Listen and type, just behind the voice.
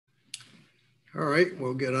All right,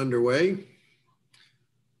 we'll get underway.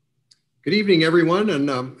 Good evening, everyone,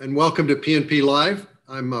 and welcome to PNP Live.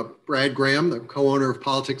 I'm Brad Graham, the co-owner of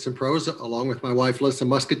Politics and Prose, along with my wife, Lissa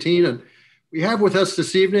Muscatine. And we have with us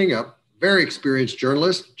this evening a very experienced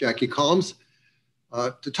journalist, Jackie Calmes,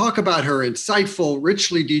 to talk about her insightful,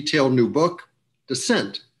 richly detailed new book,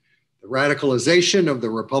 Dissent, the radicalization of the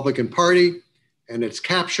Republican Party and its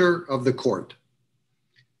capture of the court.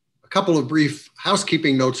 A couple of brief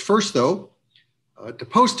housekeeping notes first, though. To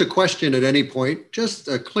post a question at any point, just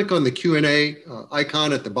click on the Q&A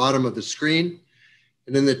icon at the bottom of the screen.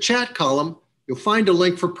 And in the chat column, you'll find a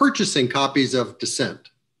link for purchasing copies of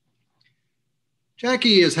Dissent.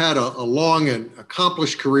 Jackie has had a long and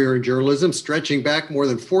accomplished career in journalism, stretching back more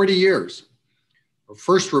than 40 years. Her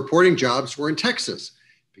first reporting jobs were in Texas,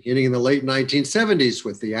 beginning in the late 1970s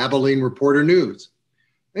with the Abilene Reporter News.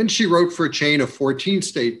 Then she wrote for a chain of 14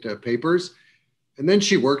 state papers. And then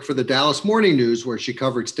she worked for the Dallas Morning News, where she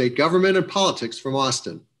covered state government and politics from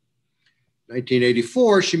Austin. In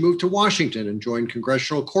 1984, she moved to Washington and joined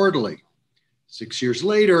Congressional Quarterly. 6 years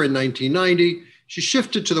later, in 1990, she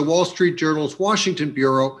shifted to the Wall Street Journal's Washington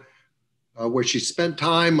Bureau, where she spent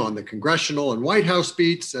time on the congressional and White House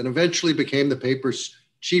beats and eventually became the paper's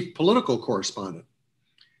chief political correspondent.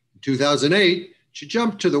 In 2008, she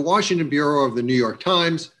jumped to the Washington Bureau of the New York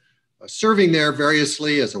Times, serving there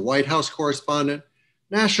variously as a White House correspondent,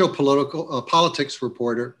 national politics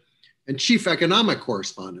reporter, and chief economic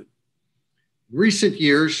correspondent. In recent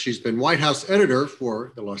years, she's been White House editor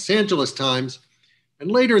for the Los Angeles Times,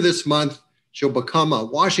 and later this month, she'll become a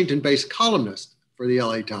Washington-based columnist for the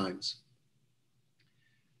LA Times.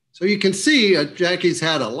 So you can see Jackie's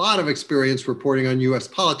had a lot of experience reporting on US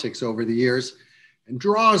politics over the years and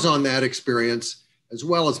draws on that experience as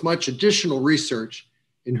well as much additional research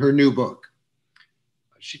in her new book.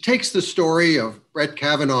 She takes the story of Brett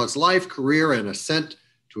Kavanaugh's life, career, and ascent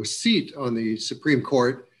to a seat on the Supreme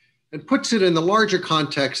Court and puts it in the larger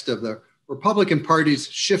context of the Republican Party's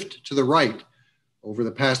shift to the right over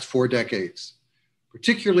the past 4 decades,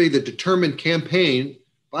 particularly the determined campaign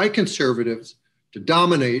by conservatives to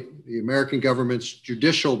dominate the American government's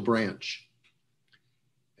judicial branch.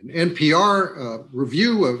 An NPR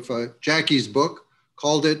review of Jackie's book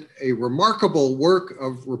called it a remarkable work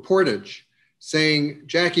of reportage, saying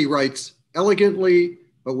Jackie writes elegantly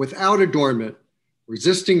but without adornment,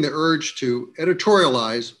 resisting the urge to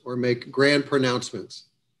editorialize or make grand pronouncements.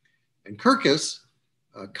 And Kirkus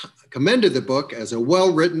commended the book as a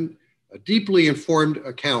well-written, a deeply informed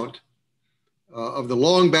account of the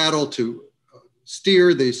long battle to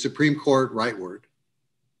steer the Supreme Court rightward.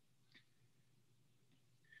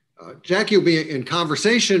 Jackie will be in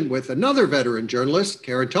conversation with another veteran journalist,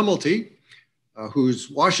 Karen Tumulty, whose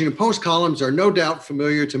Washington Post columns are no doubt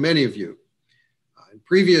familiar to many of you. In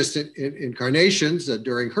previous incarnations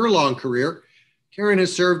during her long career, Karen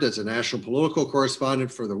has served as a national political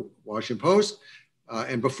correspondent for the Washington Post,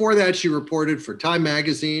 and before that, she reported for Time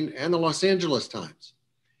Magazine and the Los Angeles Times.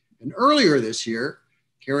 And earlier this year,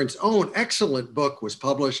 Karen's own excellent book was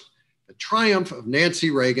published, The Triumph of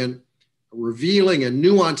Nancy Reagan, a revealing and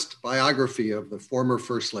nuanced biography of the former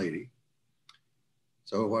First Lady.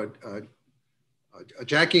 So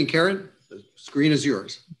Jackie and Karen, the screen is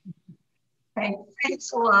yours.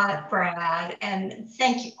 Thanks a lot, Brad. And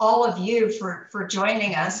thank you, all of you for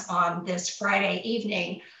joining us on this Friday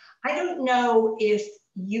evening. I don't know if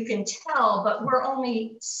you can tell, but we're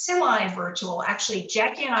only semi-virtual. Actually,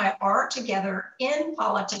 Jackie and I are together in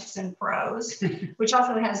Politics and Prose, which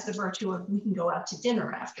also has the virtue of we can go out to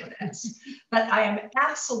dinner after this. But I am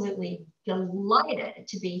absolutely delighted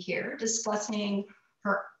to be here discussing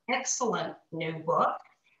her excellent new book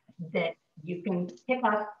that you can pick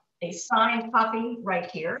up a signed copy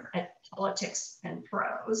right here at Politics and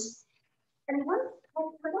Prose. And we're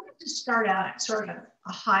going to start out at sort of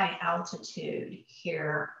a high altitude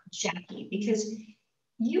here, Jackie, because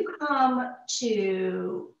you come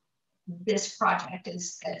to this project,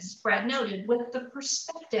 as Brad noted, with the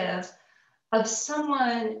perspective of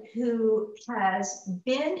someone who has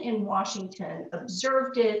been in Washington,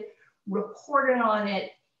 observed it, reported on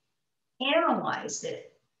it, analyzed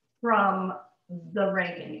it from the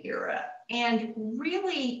Reagan era. And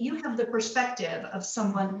really, you have the perspective of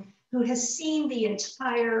someone who has seen the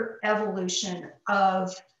entire evolution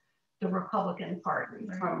of the Republican Party,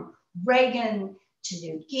 from Reagan to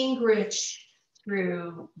Newt Gingrich,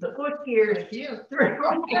 through the Bush years, through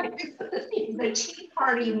the Tea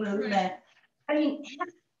Party movement. I mean, have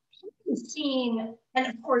you seen, and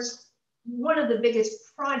of course, one of the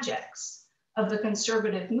biggest projects of the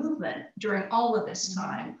conservative movement during all of this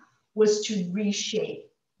time was to reshape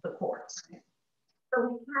the courts.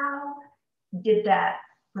 So how did that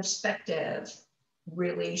perspective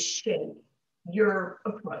really shape your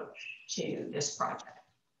approach to this project?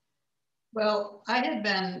 Well, I had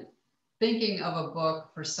been thinking of a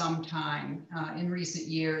book for some time in recent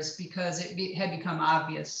years, because it had become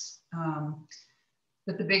obvious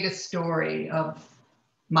that the biggest story of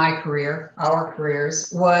my career, our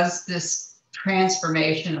careers, was this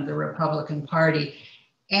transformation of the Republican Party.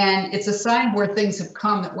 And it's a sign where things have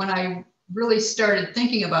come that when I really started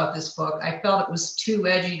thinking about this book, I felt it was too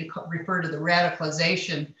edgy to refer to the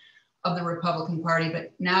radicalization of the Republican Party,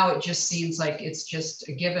 but now it just seems like it's just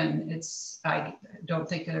a given. I don't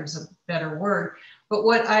think there's a better word. But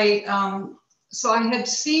what so I had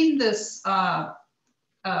seen this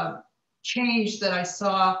change that I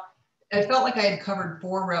saw. I felt like I had covered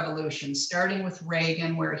 4 revolutions, starting with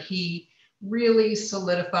Reagan, where he really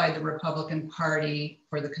solidified the Republican Party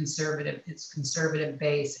for its conservative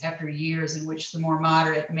base after years in which the more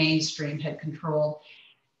moderate mainstream had controlled.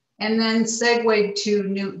 And then segued to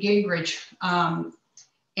Newt Gingrich.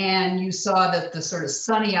 And you saw that the sort of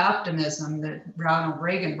sunny optimism that Ronald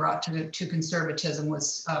Reagan brought to conservatism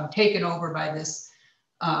was taken over by this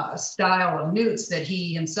style of Newt's that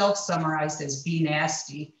he himself summarized as "be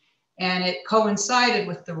nasty." And it coincided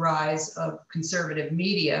with the rise of conservative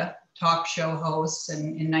media, talk show hosts,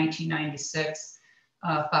 and in 1996,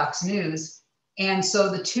 Fox News. And so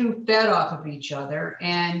the two fed off of each other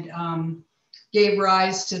and gave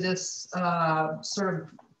rise to this sort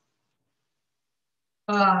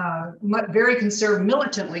of very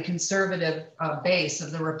militantly conservative base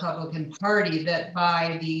of the Republican Party that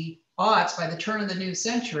by the aughts, by the turn of the new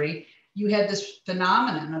century, you had this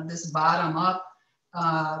phenomenon of this bottom-up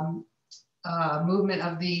movement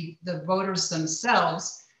of the voters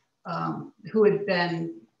themselves who had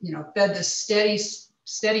been, fed this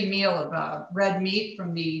steady meal of red meat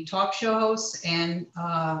from the talk show hosts and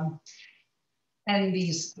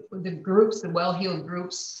the groups, the well-heeled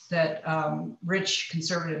groups that rich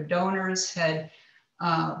conservative donors had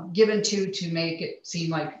given to make it seem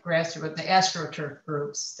like grassroots, the AstroTurf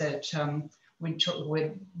groups that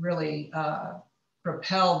would really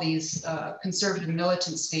propel these conservative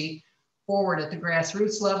militancy forward at the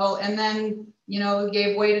grassroots level. And then,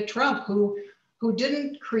 gave way to Trump, who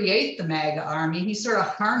didn't create the MAGA army. He sort of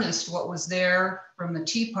harnessed what was there from the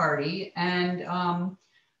Tea Party and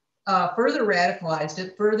further radicalized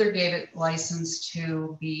it, further gave it license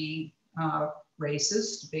to be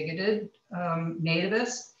racist, bigoted,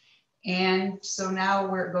 nativist. And so now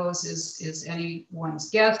where it goes is anyone's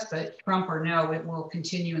guess, but Trump or no, it will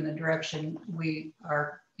continue in the direction we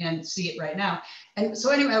are and see it right now. And so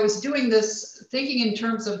anyway, I was doing this thinking in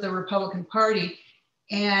terms of the Republican Party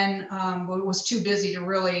and was too busy to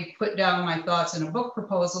really put down my thoughts in a book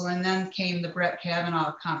proposal. And then came the Brett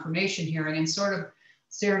Kavanaugh confirmation hearing, and sort of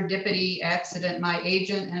serendipity, accident, my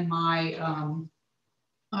agent and my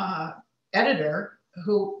editor,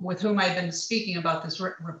 with whom I'd been speaking about this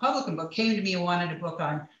Republican book, came to me and wanted a book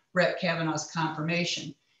on Brett Kavanaugh's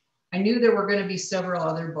confirmation. I knew there were going to be several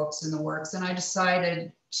other books in the works, and I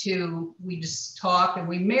decided we just talked and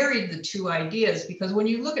we married the two ideas, because when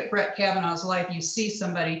you look at Brett Kavanaugh's life, you see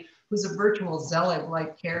somebody who's a virtual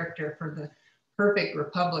zealot-like character for the perfect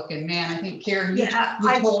Republican man. I think, Karen, you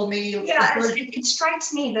told me. Yeah, it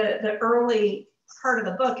strikes me the early part of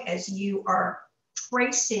the book as you are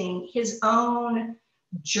tracing his own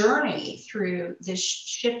journey through this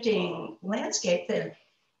shifting landscape, that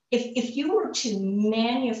if you were to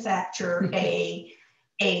manufacture a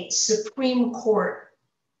Supreme Court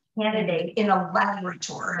candidate in a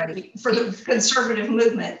laboratory for the conservative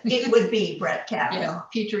movement, it would be Brett Kavanaugh. Yeah,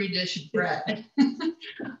 petri dish Brett.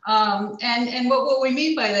 And what we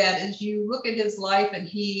mean by that is you look at his life, and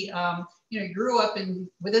he grew up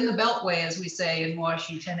within the Beltway, as we say in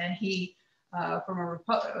Washington, and he from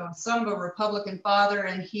son of a Republican father,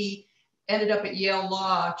 and he ended up at Yale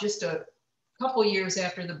Law just a couple years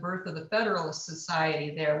after the birth of the Federalist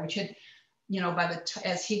Society there, which had,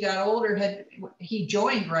 as he got older, he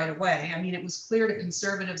joined right away. I mean, it was clear to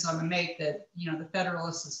conservatives on the make that, the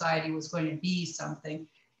Federalist Society was going to be something.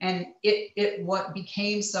 And what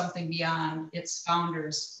became something beyond its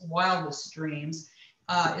founders' wildest dreams.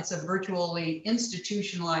 It's a virtually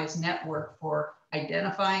institutionalized network for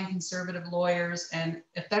identifying conservative lawyers and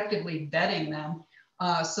effectively vetting them,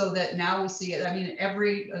 so that now we see it. I mean,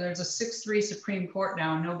 there's a 6-3 Supreme Court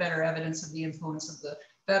now, and no better evidence of the influence of the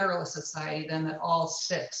Federalist Society than that all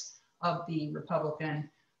 6 of the Republican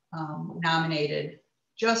nominated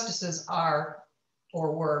justices are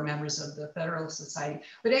or were members of the Federalist Society.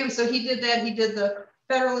 But anyway, so he did that. He did the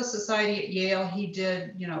Federalist Society at Yale. He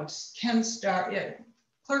did,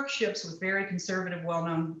 clerkships with very conservative,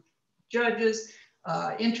 well-known judges,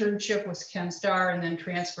 internship with Ken Starr, and then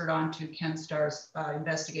transferred on to Ken Starr's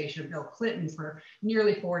investigation of Bill Clinton for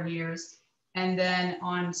nearly 4 years. And then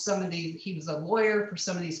on some of he was a lawyer for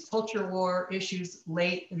some of these culture war issues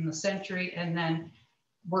late in the century, and then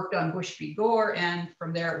worked on Bush v. Gore. And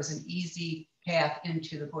from there, it was an easy path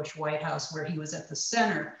into the Bush White House, where he was at the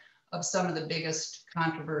center of some of the biggest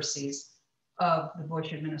controversies of the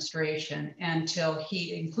Bush administration until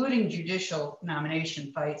including judicial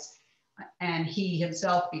nomination fights. And he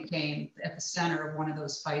himself became at the center of one of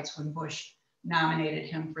those fights when Bush nominated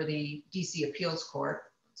him for the DC Appeals Court,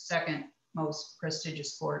 second most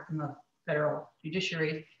prestigious court in the federal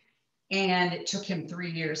judiciary. And it took him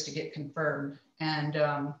 3 years to get confirmed. And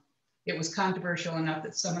it was controversial enough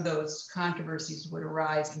that some of those controversies would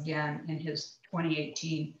arise again in his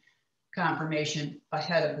 2018 confirmation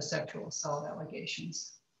ahead of the sexual assault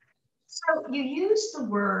allegations. So you used the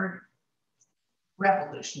word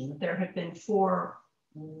revolution, that there had been 4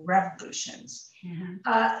 revolutions.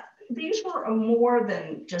 Mm-hmm. These were more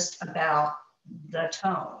than just about the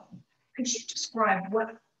tone. Could you describe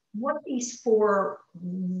what these 4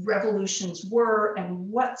 revolutions were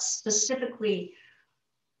and what specifically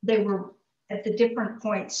they were at the different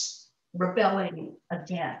points rebelling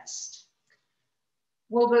against?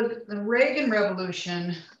 Well, the Reagan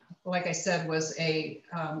Revolution, like I said, was the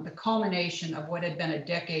culmination of what had been a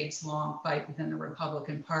decades-long fight within the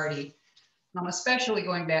Republican Party, especially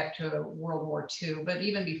going back to World War II, but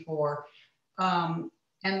even before.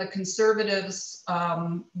 And the conservatives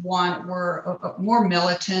were more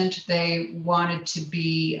militant. They wanted to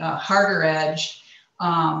be harder edged.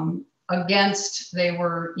 They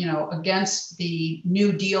were against the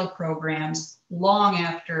New Deal programs long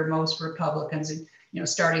after most Republicans,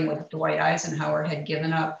 starting with Dwight Eisenhower, had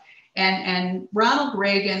given up. And Ronald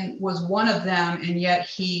Reagan was one of them, and yet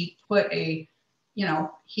he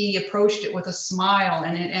he approached it with a smile,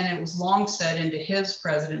 and it was long said into his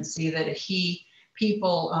presidency that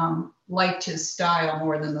people liked his style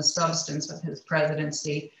more than the substance of his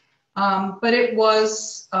presidency. But it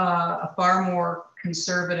was a far more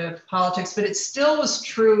conservative politics, but it still was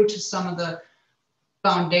true to some of the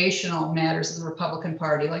foundational matters of the Republican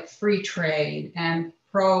Party, like free trade and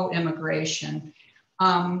pro-immigration,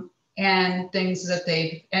 and things that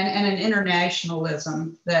and an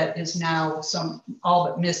internationalism that is now all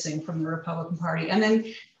but missing from the Republican Party. And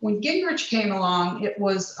then when Gingrich came along, it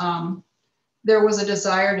was, there was a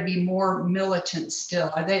desire to be more militant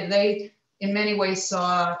still. They in many ways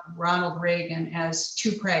saw Ronald Reagan as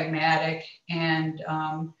too pragmatic, and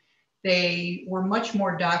they were much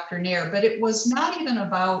more doctrinaire, but it was not even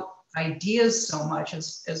about ideas so much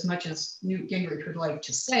as much as Newt Gingrich would like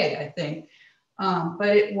to say, I think.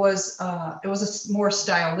 But it was more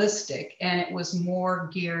stylistic, and it was more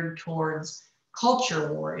geared towards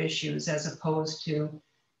culture war issues as opposed to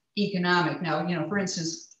economic. Now, for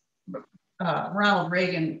instance, Ronald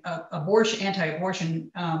Reagan,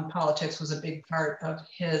 anti-abortion politics was a big part of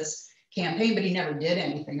his campaign, but he never did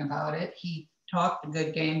anything about it. He talked a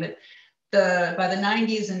good game, but by the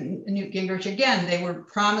 90s and Newt Gingrich, again, they were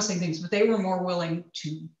promising things, but they were more willing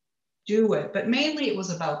to do it. But mainly it was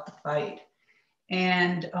about the fight.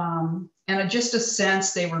 And just a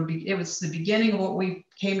sense it was the beginning of what we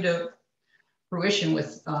came to fruition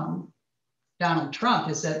with Donald Trump,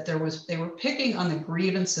 is that they were picking on the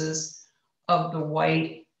grievances of the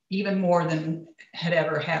white, even more than had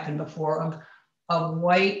ever happened before, of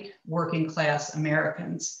white working class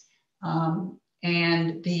Americans.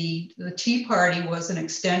 And the Tea Party was an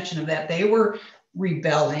extension of that. They were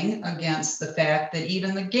rebelling against the fact that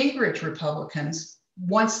even the Gingrich Republicans,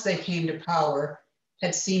 once they came to power,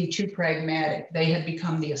 had seemed too pragmatic. They had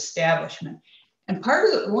become the establishment. And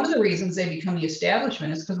one of the reasons they become the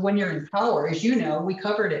establishment is because when you're in power, as you know, we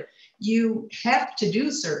covered it, you have to do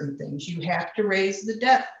certain things. You have to raise the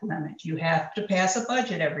debt limit. You have to pass a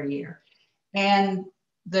budget every year. And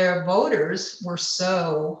their voters were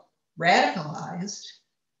so radicalized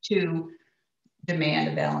to demand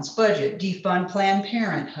a balanced budget, defund Planned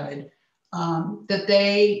Parenthood, that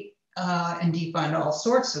they, and defund all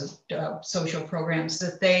sorts of social programs,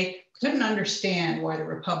 that they couldn't understand why the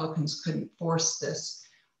Republicans couldn't force this.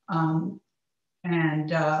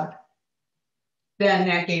 Then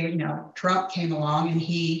that gave, Trump came along and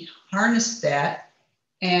he harnessed that,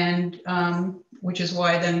 and which is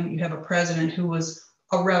why then you have a president who was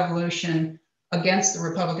a revolution against the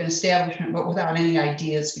Republican establishment, but without any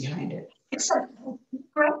ideas behind it. Except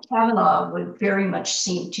Brett Kavanaugh would very much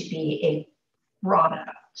seem to be a product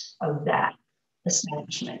of that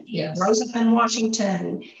establishment. He Yes. grows up in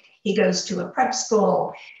Washington. He goes to a prep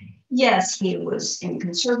school. Yes, he was in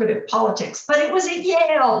conservative politics, but it was at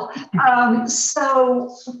Yale.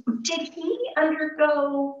 So did he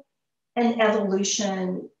undergo an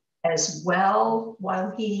evolution as well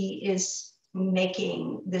while he is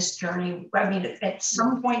making this journey? I mean, at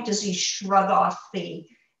some point, does he shrug off the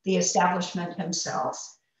establishment himself?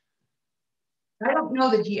 I don't know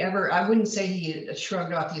that he ever, I wouldn't say he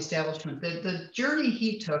shrugged off the establishment. The journey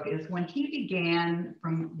he took is when he began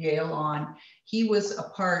from Yale on, he was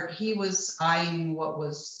eyeing what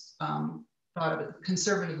was thought of as a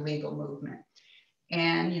conservative legal movement.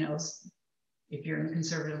 And, you know, if you're in the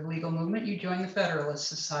conservative legal movement, you join the Federalist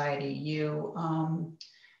Society. He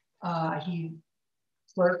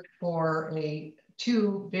worked for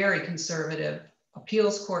two very conservative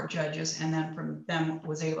appeals court judges, and then from them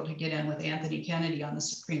was able to get in with Anthony Kennedy on the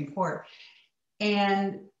Supreme Court.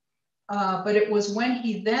 And, but it was when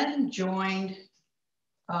he then joined,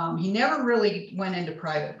 he never really went into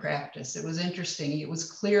private practice. It was interesting. It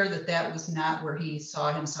was clear that that was not where he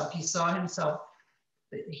saw himself. He saw himself,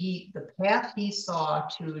 the path he saw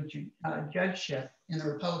to judgeship in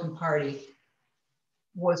the Republican Party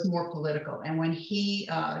was more political. And when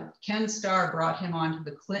Ken Starr brought him onto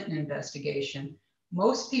the Clinton investigation,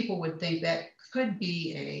 most people would think that could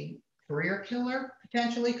be a career killer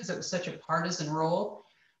potentially, because it was such a partisan role.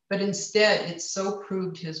 But instead, it so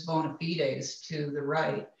proved his bona fides to the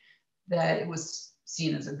right that it was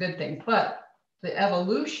seen as a good thing. But the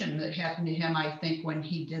evolution that happened to him, I think, when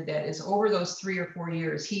he did that is over those 3 or 4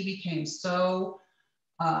 years, he became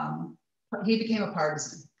he became a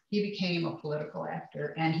partisan. He became a political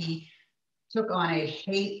actor, and he took on a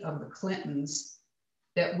hate of the Clintons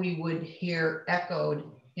that we would hear echoed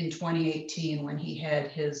in 2018 when he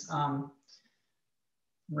had his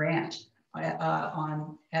rant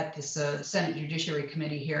at this Senate Judiciary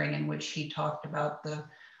Committee hearing, in which he talked about the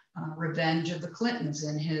revenge of the Clintons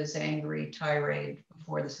in his angry tirade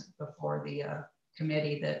before the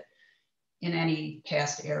committee that in any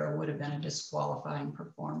past era would have been a disqualifying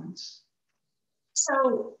performance.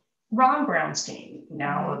 So Ron Brownstein,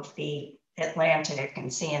 now of the Atlantic and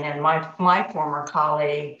CNN, my former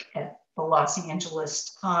colleague at the Los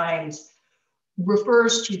Angeles Times,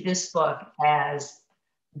 refers to this book as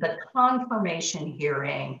the confirmation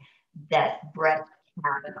hearing that Brett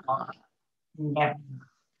Kavanaugh never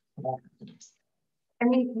had. I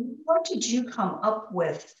mean, what did you come up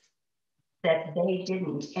with that they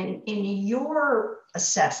didn't? And in your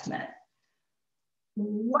assessment,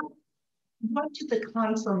 what did the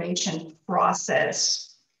confirmation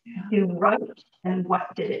process do right, and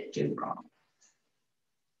what did it do wrong?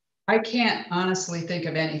 I can't honestly think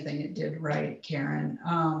of anything it did right, Karen.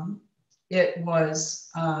 It was,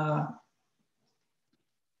 I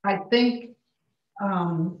think,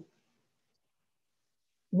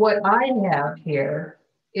 what I have here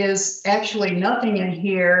is actually nothing in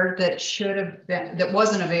here that should have been, that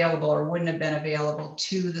wasn't available or wouldn't have been available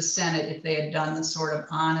to the Senate if they had done the sort of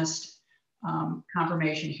honest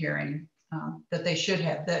confirmation hearing that they should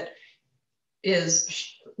have, that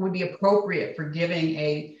would be appropriate for giving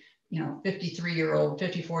a 53-year-old,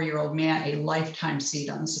 54-year-old man a lifetime seat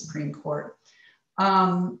on the Supreme Court.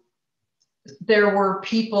 There were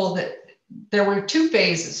two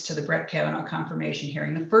phases to the Brett Kavanaugh confirmation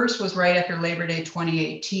hearing. The first was right after Labor Day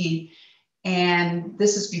 2018, and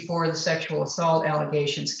this is before the sexual assault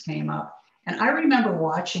allegations came up. And I remember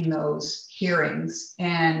watching those hearings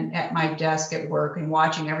and at my desk at work and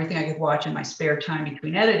watching everything I could watch in my spare time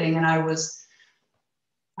between editing. And I was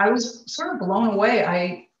sort of blown away.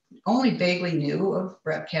 I only vaguely knew of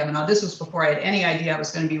Brett Kavanaugh. This was before I had any idea I was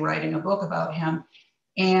going to be writing a book about him.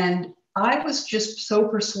 And I was just so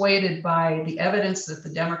persuaded by the evidence that the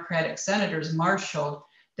Democratic senators marshaled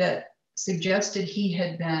that suggested he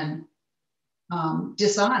had been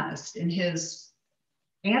dishonest in his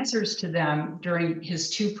answers to them during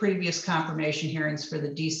his two previous confirmation hearings for the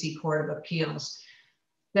DC Court of Appeals,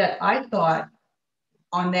 that I thought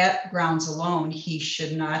on that grounds alone, he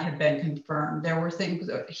should not have been confirmed. There were things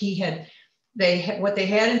that what they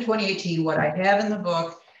had in 2018, what I have in the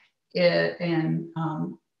book, in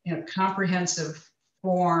a comprehensive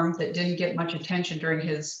form that didn't get much attention during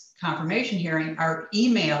his confirmation hearing, are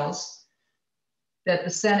emails that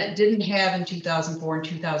the Senate didn't have in 2004 and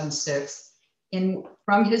 2006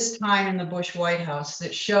 from his time in the Bush White House,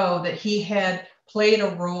 that show that he had played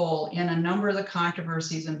a role in a number of the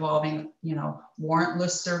controversies involving,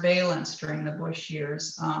 warrantless surveillance during the Bush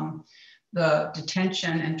years, the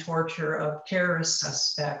detention and torture of terrorist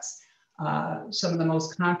suspects, some of the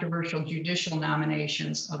most controversial judicial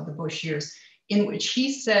nominations of the Bush years, in which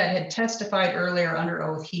he had testified earlier under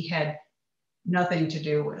oath he had nothing to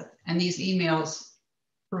do with. And these emails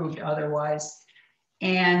proved otherwise.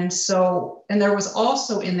 And so, and there was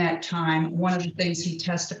also in that time, one of the things he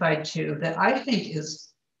testified to that I think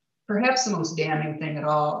is perhaps the most damning thing of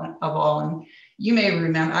all, and you may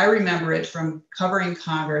remember, I remember it from covering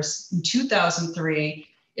Congress in 2003.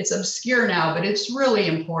 It's obscure now, but it's really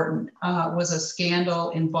important, was a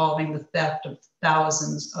scandal involving the theft of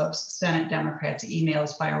thousands of Senate Democrats'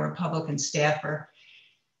 emails by a Republican staffer.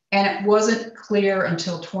 And it wasn't clear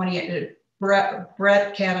until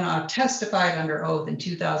Brett Kavanaugh testified under oath in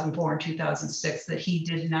 2004 and 2006 that he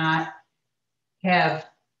did not have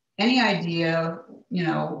any idea, you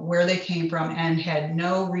know, where they came from and had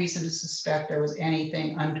no reason to suspect there was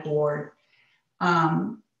anything untoward.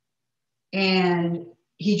 And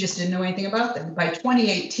he just didn't know anything about them. By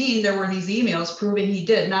 2018, there were these emails proving he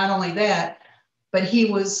did. Not only that, but he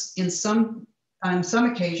was on some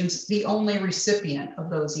occasions, the only recipient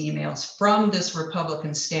of those emails from this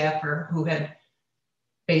Republican staffer who had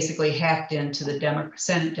basically hacked into the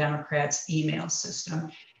Senate Democrats' email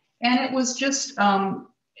system. And it was just, and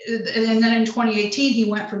then in 2018, he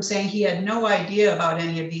went from saying he had no idea about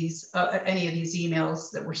any of these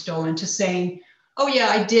emails that were stolen to saying, oh yeah,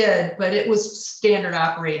 I did, but it was standard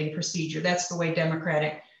operating procedure. That's the way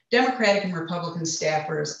Democratic and Republican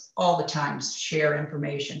staffers all the time share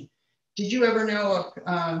information. Did you ever know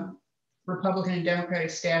a Republican and Democratic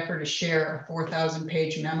staffer to share a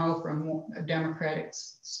 4,000-page memo from a Democratic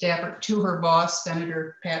staffer to her boss,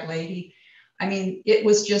 Senator Pat Leahy? I mean, it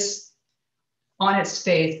was just on its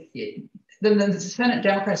face. The Senate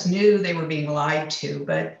Democrats knew they were being lied to,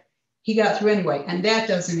 but he got through anyway. And that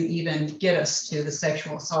doesn't even get us to the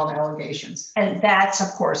sexual assault allegations. And that's, of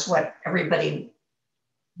course, what everybody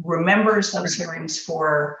remembers those hearings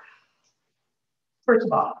for. First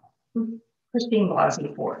of all, Christine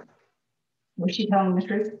Blasey Ford. Was she telling the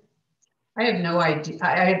truth? I have no idea.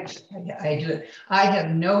 I have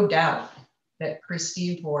no doubt that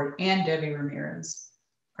Christine Ford and Debbie Ramirez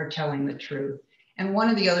are telling the truth. And one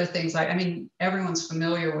of the other things, I mean, everyone's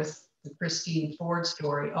familiar with the Christine Ford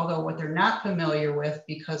story, although what they're not familiar with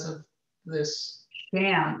because of this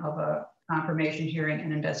sham of a confirmation hearing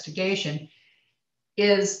and investigation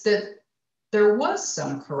is that there was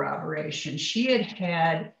some corroboration.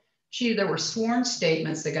 There were sworn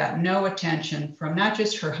statements that got no attention from not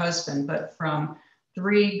just her husband, but from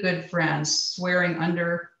 3 good friends swearing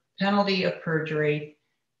under penalty of perjury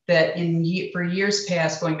that for years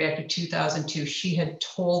past, going back to 2002, she had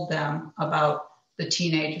told them about the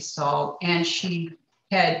teenage assault, and she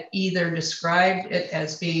had either described it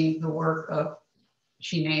as being the work of,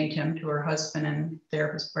 she named him to her husband and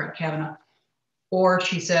therapist Brett Kavanaugh, or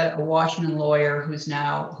she said a Washington lawyer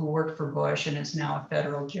who worked for Bush and is now a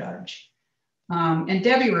federal judge. And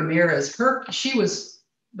Debbie Ramirez, the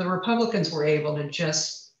Republicans were able to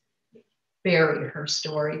just bury her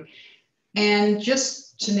story. And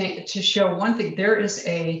just to show one thing, there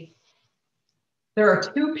are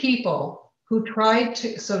 2 people who tried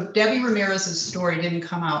to, so Debbie Ramirez's story didn't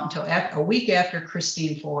come out until a week after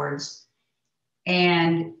Christine Ford's,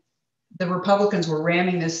 and the Republicans were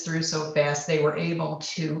ramming this through so fast, they were able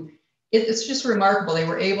to, it's just remarkable, they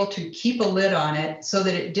were able to keep a lid on it so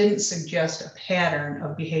that it didn't suggest a pattern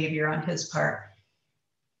of behavior on his part.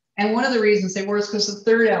 And one of the reasons they were is because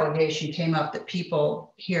the 3rd allegation came up that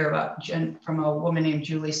people hear about from a woman named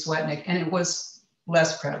Julie Swetnick, and it was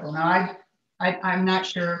less credible. Now, I'm not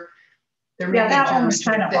sure. That one was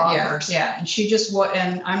kind of bonkers. Yeah, and she just,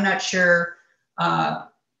 and I'm not sure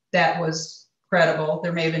that was credible.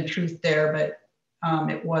 There may have been truth there, but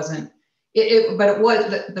it wasn't. But it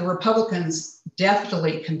was, the Republicans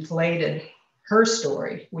deftly conflated her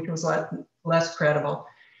story, which was less credible,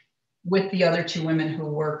 with the other 2 women who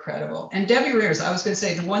were credible. And Debbie Ramirez, I was going to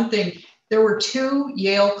say the one thing, there were 2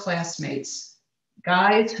 Yale classmates,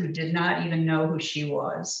 guys who did not even know who she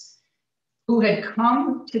was, who had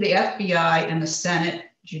come to the FBI and the Senate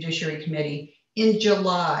Judiciary Committee in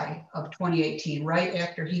July of 2018, right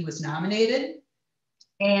after he was nominated,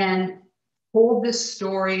 and told this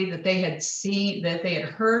story that they had seen, that they had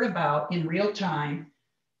heard about in real time,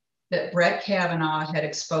 that Brett Kavanaugh had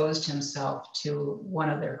exposed himself to one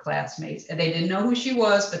of their classmates. And they didn't know who she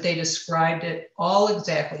was, but they described it all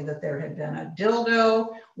exactly, that there had been a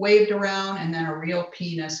dildo waved around and then a real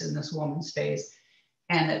penis in this woman's face,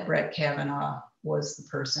 and that Brett Kavanaugh was the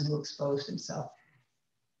person who exposed himself.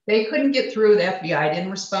 They couldn't get through. The FBI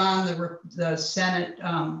didn't respond. The Senate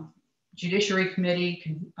Judiciary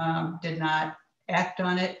Committee did not act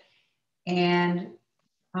on it. And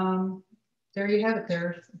there you have it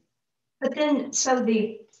there. But then, so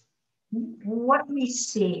what we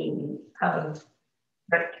see of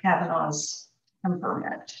Brett Kavanaugh's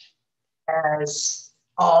temperament as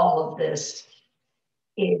all of this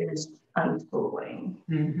is unfooling.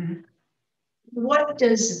 Mm-hmm. What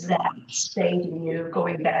does that say to you,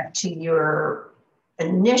 going back to your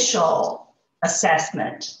initial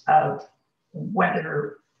assessment of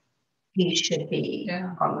whether he should be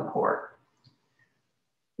on the court?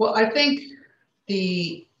 Well, I think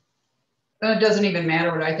it doesn't even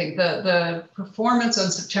matter what I think. The performance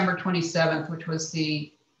on September 27th, which was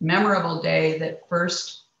the memorable day that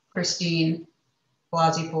first Christine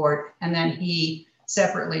Blasey Ford and then he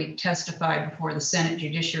separately testified before the Senate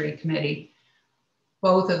Judiciary Committee,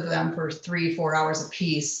 both of them for 3-4 hours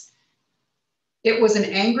apiece. It was an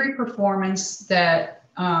angry performance that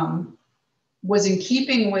was in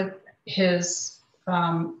keeping with his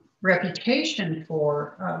reputation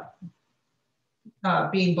for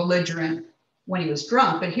being belligerent when he was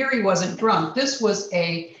drunk, but here he wasn't drunk. This was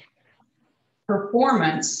a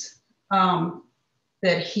performance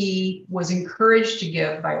that he was encouraged to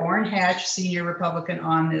give by Orrin Hatch, senior Republican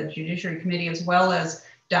on the Judiciary Committee, as well as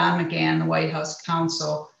Don McGahn, the White House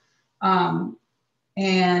counsel.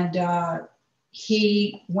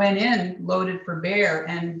 He went in loaded for bear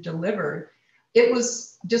and delivered. It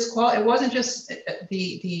was it wasn't just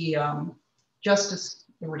the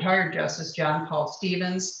retired Justice John Paul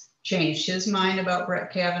Stevens changed his mind about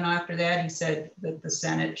Brett Kavanaugh after that. He said that the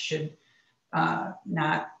Senate should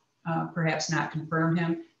perhaps not confirm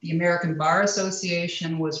him. The American Bar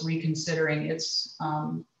Association was reconsidering its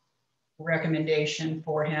recommendation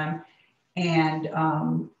for him, and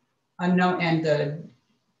the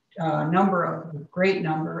great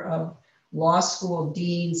number of law school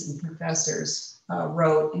deans and professors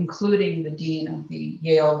wrote, including the dean of the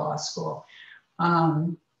Yale Law School.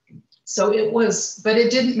 So it was, but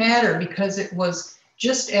it didn't matter because it was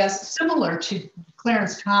just as similar to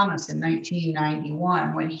Clarence Thomas in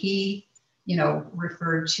 1991 when he,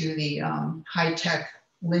 referred to the high-tech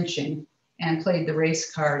lynching and played the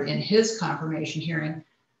race card in his confirmation hearing.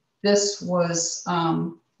 This was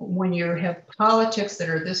when you have politics that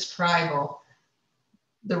are this tribal,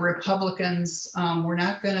 the Republicans were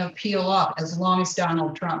not going to peel off as long as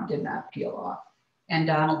Donald Trump did not peel off. And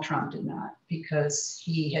Donald Trump did not, because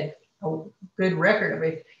he had a good record of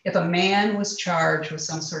it. If a man was charged with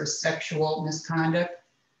some sort of sexual misconduct,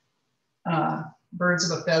 birds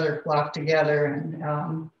of a feather flocked together,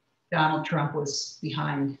 and Donald Trump was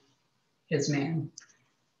behind his man.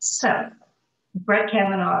 So, Brett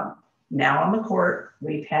Kavanaugh, now on the court.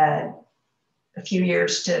 We've had a few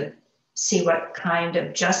years to see what kind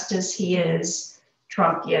of justice he is.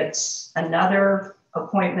 Trump gets another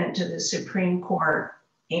appointment to the Supreme Court,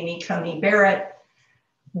 Amy Coney Barrett.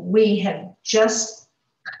 We have just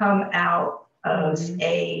come out of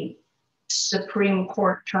a Supreme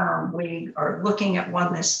Court term. We are looking at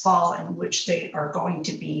one this fall in which they are going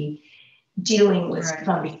to be dealing with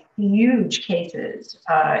some huge cases,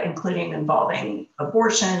 including involving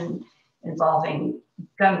abortion, involving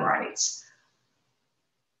gun rights.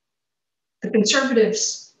 The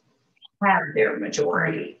conservatives have their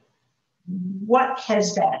majority. What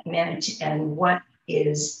has that meant, and what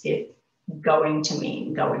is it going to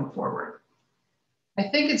mean going forward? I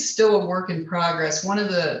think it's still a work in progress. One of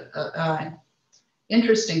the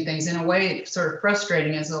interesting things, in a way sort of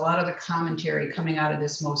frustrating, is a lot of the commentary coming out of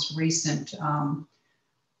this most recent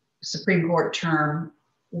Supreme Court term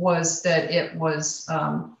was that it was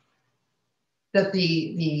that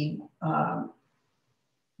the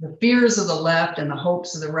fears of the left and the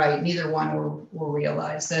hopes of the right, neither one were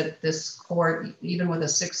realized. That this court, even with a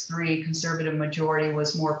 6-3 conservative majority,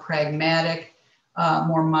 was more pragmatic,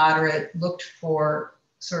 more moderate, looked for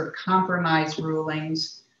sort of compromise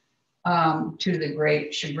rulings, to the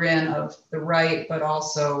great chagrin of the right, but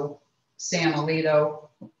also Sam Alito,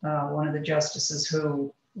 one of the justices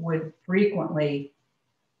who would frequently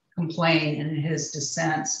complain in his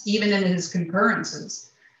dissents, even in his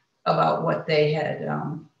concurrences, about what they had,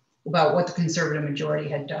 about what the conservative majority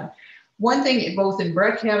had done. One thing, both in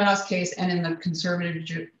Brett Kavanaugh's case and in the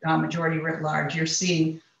conservative majority writ large, you're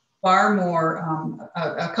seeing far more,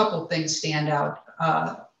 a couple of things stand out.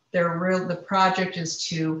 The project is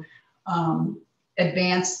to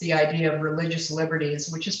advance the idea of religious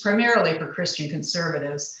liberties, which is primarily for Christian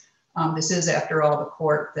conservatives. This is, after all, the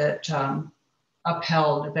court that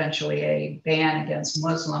upheld eventually a ban against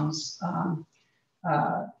Muslims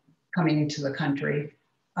coming into the country,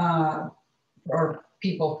 or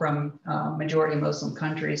people from majority Muslim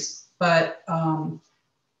countries. But for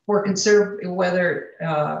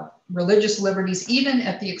whether religious liberties, even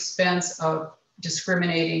at the expense of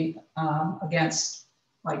discriminating against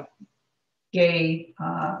like gay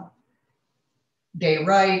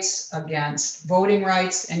rights, against voting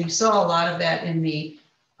rights. And you saw a lot of that in the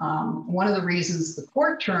one of the reasons the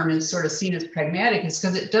court term is sort of seen as pragmatic is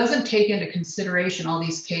because it doesn't take into consideration all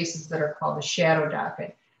these cases that are called the shadow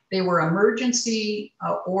docket. They were emergency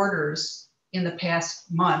orders in the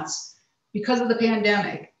past months because of the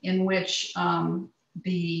pandemic, in which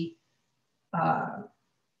the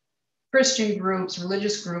Christian groups,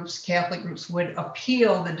 religious groups, Catholic groups would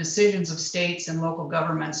appeal the decisions of states and local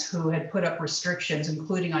governments who had put up restrictions,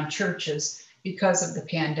 including on churches, because of the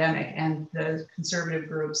pandemic. And the conservative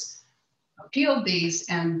groups appealed these,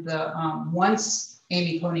 and once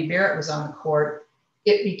Amy Coney Barrett was on the court,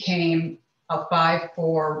 it became a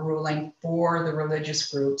 5-4 ruling for the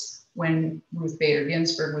religious groups. When Ruth Bader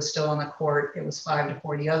Ginsburg was still on the court, it was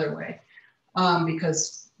 5-4 the other way,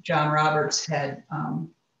 because John Roberts had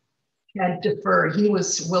deferred. He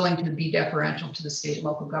was willing to be deferential to the state and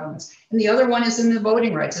local governments. And the other one is in the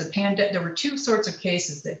voting rights. There were two sorts of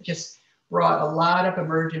cases that just brought a lot of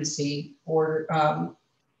emergency order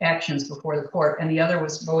actions before the court, and the other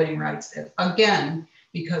was voting rights, again,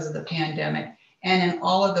 because of the pandemic. And in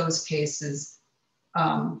all of those cases,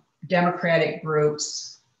 Democratic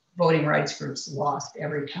groups, voting rights groups lost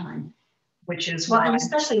every time, which is well, and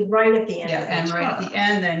especially right at the end. Yeah, and right at the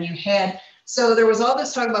end, then you had, so there was all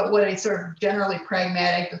this talk about what a sort of generally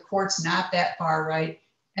pragmatic, the court's not that far right.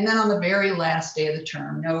 And then on the very last day of the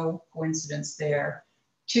term, no coincidence there,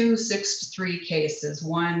 2 6-3 cases,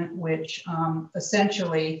 one which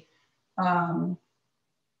essentially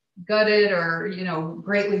gutted or,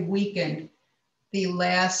 greatly weakened the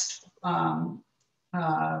last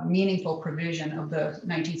meaningful provision of the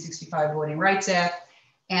 1965 Voting Rights Act,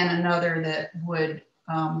 and another that would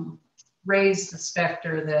raise the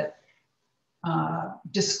specter that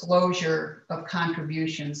disclosure of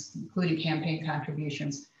contributions, including campaign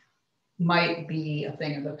contributions, might be a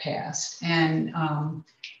thing of the past. And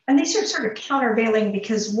these are sort of countervailing,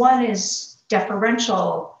 because one is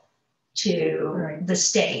deferential to the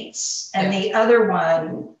states, and the other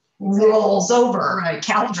one rolls over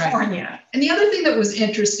California. Right. And the other thing that was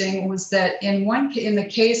interesting was that in the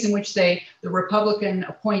case in which the Republican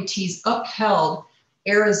appointees upheld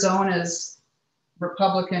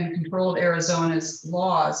Republican-controlled Arizona's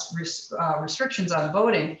laws, restrictions on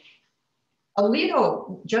voting,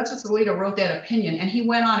 Justice Alito wrote that opinion, and he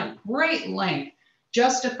went on at great length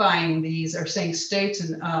justifying these, or saying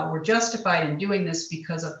states were justified in doing this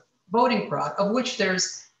because of voting fraud, of which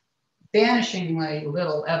there's vanishingly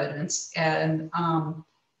little evidence, and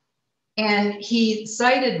he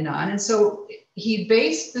cited none. And so he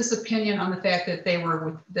based this opinion on the fact that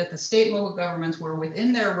that the state and local governments were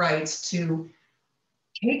within their rights to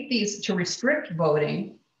take these, to restrict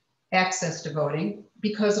voting, access to voting,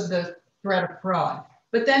 because of the threat of fraud.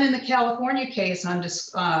 But then in the California case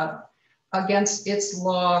against its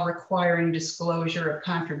law requiring disclosure of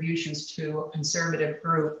contributions to a conservative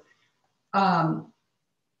group,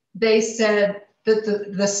 they said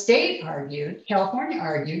that the state argued, California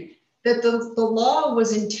argued, that the law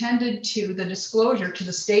was intended to, the disclosure to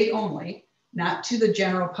the state only, not to the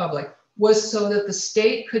general public, was so that the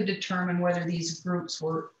state could determine whether these groups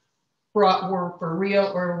were for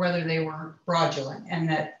real or whether they were fraudulent, and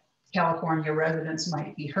that California residents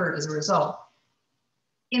might be hurt as a result.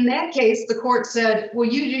 In that case, the court said, well,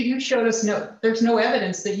 you showed us there's no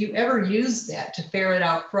evidence that you ever used that to ferret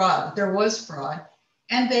out fraud. There was fraud.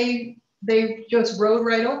 And they just rode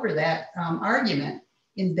right over that argument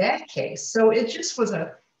in that case. So it just was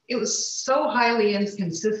it was so highly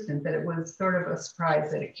inconsistent that it was sort of a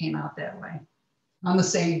surprise that it came out that way on the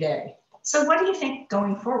same day. So what do you think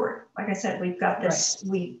going forward? Like I said, we've got this,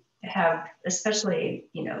 we have especially,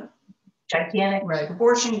 gigantic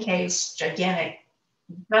abortion case, gigantic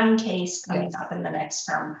gun case coming up in the next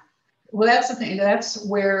term. Well, that's the thing. That's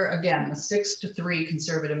where, again, the 6-3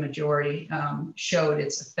 conservative majority showed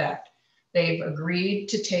its effect. They've agreed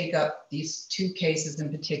to take up these two cases in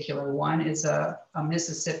particular. One is a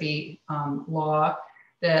Mississippi law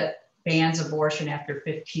that bans abortion after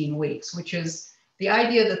 15 weeks, which is the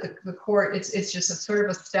idea that the court, it's just a sort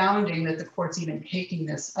of astounding that the court's even taking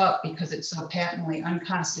this up, because it's so patently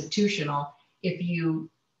unconstitutional if you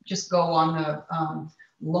just go on the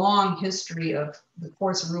long history of the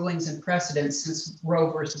court's rulings and precedents since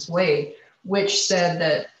Roe versus Wade, which said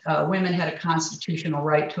that women had a constitutional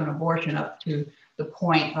right to an abortion up to the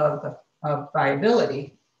point of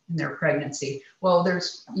viability in their pregnancy. Well,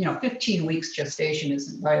 there's, 15 weeks gestation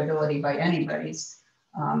isn't viability by anybody's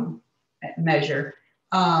measure.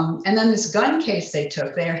 And then this gun case they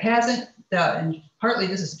took, there hasn't, and partly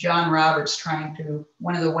this is John Roberts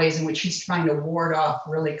one of the ways in which he's trying to ward off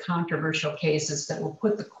really controversial cases that will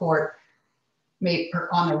put the court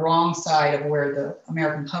on the wrong side of where the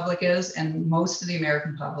American public is. And most of the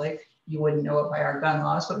American public, you wouldn't know it by our gun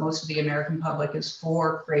laws, but most of the American public is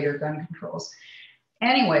for greater gun controls.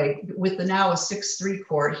 Anyway, with the now a 6-3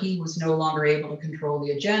 court, he was no longer able to control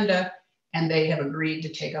the agenda, and they have agreed to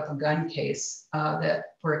take up a gun case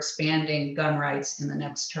for expanding gun rights in the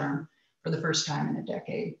next term for the first time in a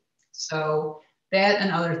decade. So that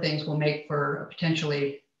and other things will make for a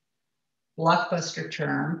potentially blockbuster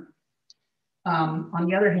term. On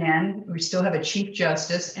the other hand, we still have a Chief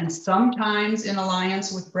Justice, and sometimes in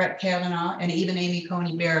alliance with Brett Kavanaugh and even Amy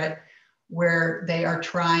Coney Barrett, where they are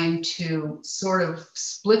trying to sort of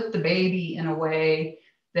split the baby in a way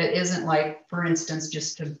that isn't like, for instance,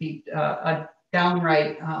 just to be a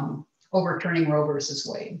downright overturning Roe versus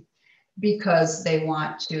Wade, because they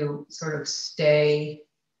want to sort of stay,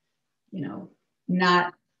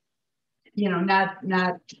 not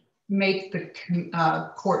make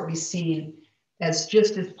the court be seen as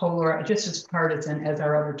just as polar, just as partisan as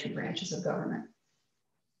our other two branches of government.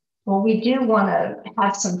 Well, we do want to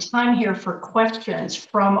have some time here for questions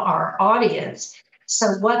from our audience.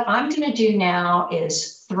 So what I'm going to do now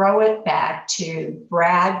is throw it back to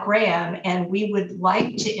Brad Graham, and we would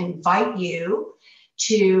like to invite you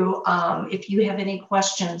to, if you have any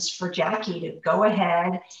questions for Jackie, to go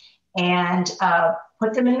ahead and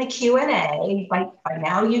put them in the Q&A. By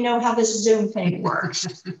now, you know how this Zoom thing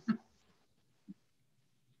works.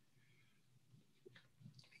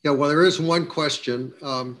 Yeah, well, there is one question.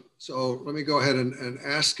 So let me go ahead and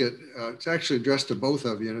ask it. It's actually addressed to both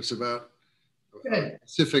of you, and it's about a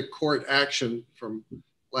specific court action from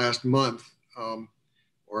last month,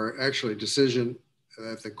 or actually a decision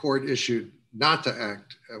that the court issued not to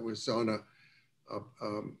act. It was on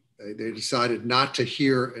they decided not to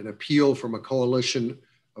hear an appeal from a coalition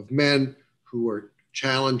of men who were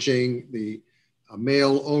challenging the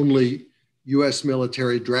male-only U.S.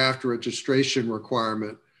 military draft registration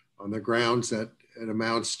requirement on the grounds that it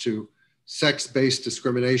amounts to sex-based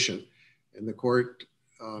discrimination. And the court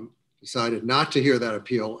decided not to hear that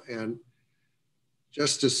appeal. And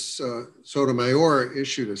Justice Sotomayor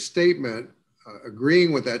issued a statement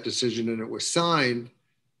agreeing with that decision, and it was signed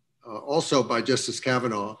also by Justice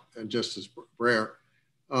Kavanaugh and Justice Breyer.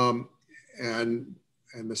 And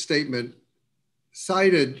the statement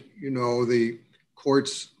cited, the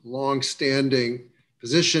court's longstanding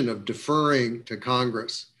position of deferring to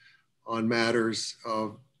Congress on matters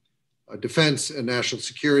of defense and national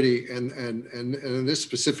security, and this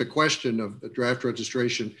specific question of the draft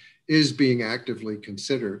registration is being actively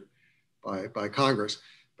considered by Congress.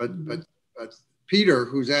 But Peter,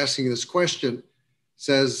 who's asking this question,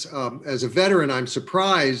 says, as a veteran, I'm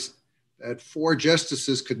surprised that 4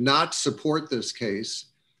 justices could not support this case,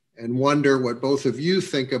 and wonder what both of you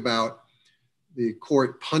think about the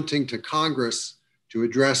court punting to Congress to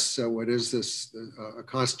address what is this a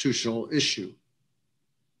constitutional issue.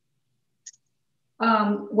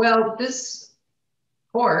 Well, this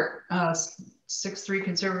court, 6-3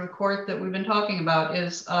 conservative court that we've been talking about,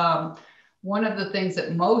 is one of the things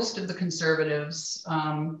that most of the conservatives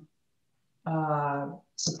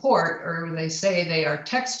support, or they say they are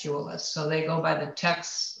textualists, so they go by the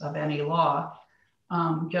text of any law.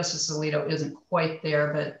 Justice Alito isn't quite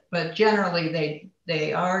there, but generally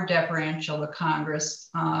they are deferential to Congress,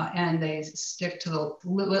 and they stick to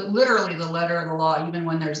literally the letter of the law, even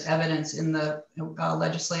when there's evidence in the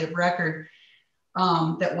legislative record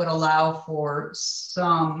that would allow for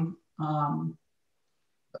some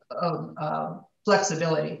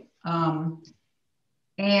flexibility.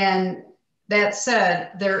 And that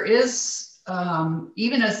said, there is,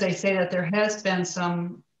 even as they say that, there has been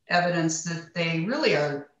some evidence that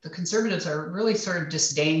the conservatives are really sort of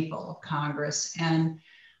disdainful of Congress. And,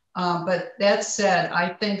 but that said, I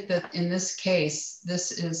think that in this case,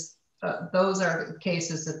 those are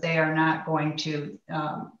cases that they are not going to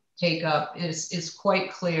take up. It's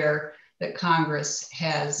quite clear that Congress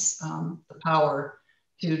has the power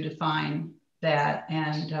to define that.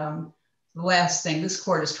 And the last thing, this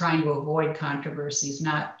court is trying to avoid controversies,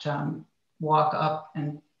 not walk up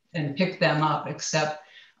and pick them up, except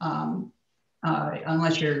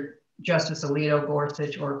unless you're Justice Alito,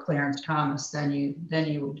 Gorsuch, or Clarence Thomas, then you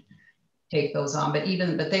would take those on. But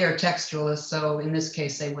they are textualists, so in this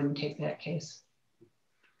case, they wouldn't take that case.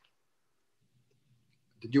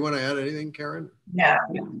 Did you want to add anything, Karen? No.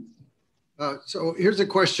 So here's a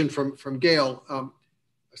question from Gail,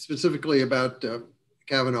 specifically about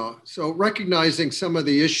Kavanaugh. So recognizing some of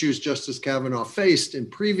the issues Justice Kavanaugh faced in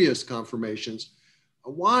previous confirmations,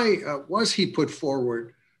 why was he put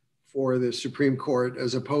forward for the Supreme Court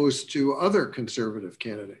as opposed to other conservative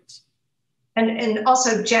candidates? And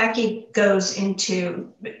also Jackie goes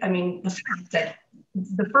into, I mean, the fact that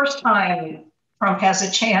the first time Trump has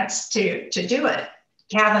a chance to do it,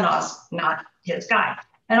 Kavanaugh's not his guy.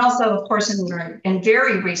 And also, of course, in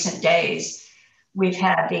very recent days, we've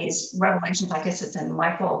had these revelations, I guess it's in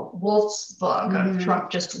Michael Wolff's book, of Trump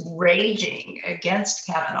just raging against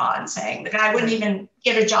Kavanaugh and saying the guy wouldn't even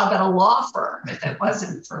get a job at a law firm if it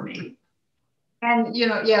wasn't for me. And, you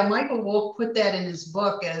know, yeah, Michael Wolff put that in his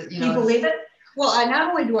book. As, you know, you believe it? Well, not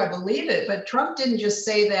only do I believe it, but Trump didn't just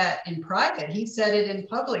say that in private. He said it in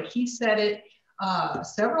public. He said it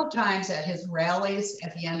several times at his rallies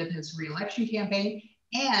at the end of his reelection campaign.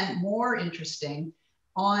 And more interesting,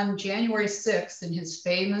 on January 6th, in his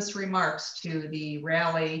famous remarks to the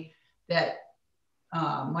rally that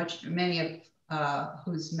many of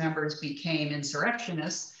whose members became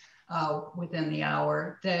insurrectionists within the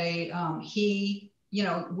hour, you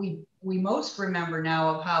know, we most remember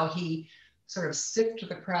now of how he sort of sicked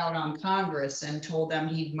the crowd on Congress and told them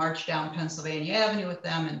he'd march down Pennsylvania Avenue with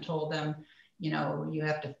them and told them, you know, you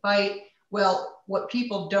have to fight. Well, what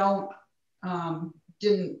people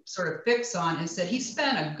didn't sort of fix on is that he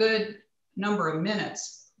spent a good number of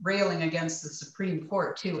minutes railing against the Supreme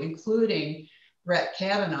Court too, including Brett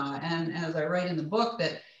Kavanaugh. And as I write in the book,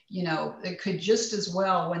 that, you know, it could just as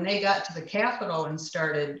well, when they got to the Capitol and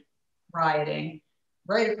started rioting,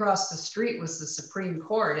 right across the street was the Supreme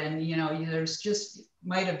Court. And, you know, there's just,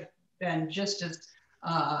 might have been just as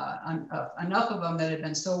enough of them that had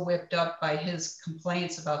been so whipped up by his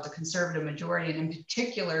complaints about the conservative majority, and in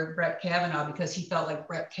particular, Brett Kavanaugh, because he felt like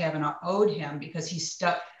Brett Kavanaugh owed him, because he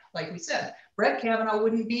stuck, like we said, Brett Kavanaugh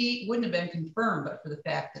wouldn't have been confirmed, but for the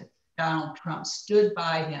fact that Donald Trump stood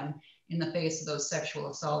by him in the face of those sexual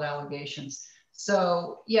assault allegations.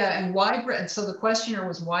 So yeah, and why Brett? So the questioner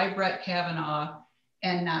was, why Brett Kavanaugh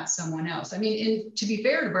and not someone else? I mean, to be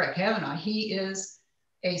fair to Brett Kavanaugh, he is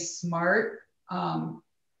a smart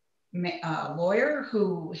lawyer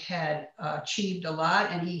who had achieved a lot,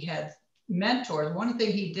 and he had mentors. One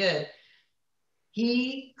thing he did,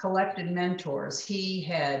 he collected mentors. He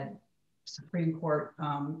had Supreme Court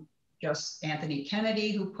Justice Anthony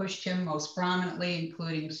Kennedy, who pushed him most prominently,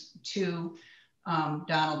 including to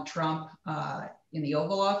Donald Trump in the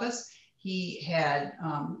Oval Office. He had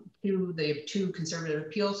two conservative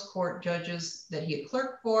appeals court judges that he had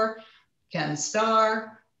clerked for, Ken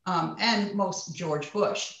Starr, and George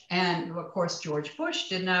Bush. And of course, George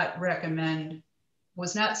Bush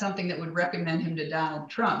was not something that would recommend him to Donald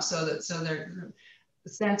Trump. The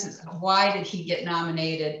sense is, why did he get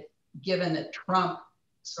nominated given that Trump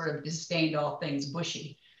sort of disdained all things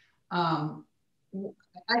Bushy? I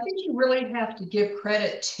think you really have to give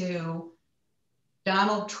credit to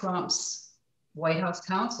Donald Trump's White House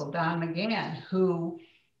counsel, Don McGahn, who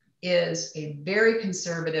is a very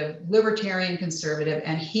conservative, libertarian conservative,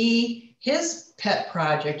 and his pet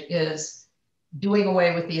project is doing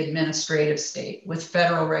away with the administrative state, with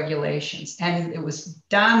federal regulations. And it was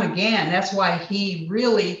Don McGahn, that's why he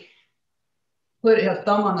really put a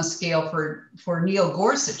thumb on the scale for Neil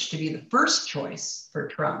Gorsuch to be the first choice for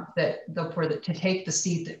Trump, to take the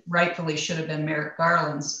seat that rightfully should have been Merrick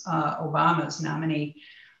Garland's, Obama's nominee.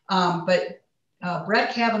 But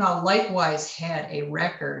Brett Kavanaugh likewise had a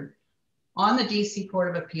record on the DC Court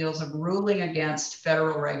of Appeals of ruling against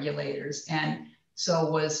federal regulators, and so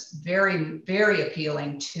was very, very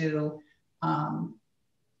appealing to Don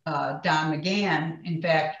McGahn. In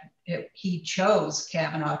fact, he chose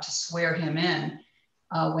Kavanaugh to swear him in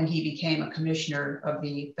when he became a commissioner of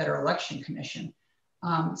the Federal Election Commission.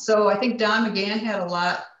 So I think Don McGahn had a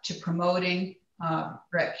lot to promoting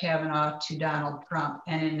Brett Kavanaugh to Donald Trump.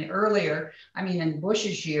 And in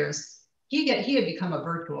Bush's years, he had become a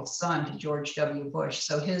virtual son to George W. Bush.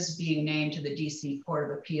 So his being named to the DC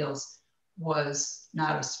Court of Appeals was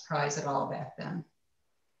not a surprise at all back then.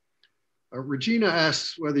 Regina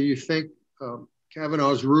asks whether you think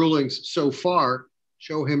Kavanaugh's rulings so far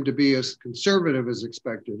show him to be as conservative as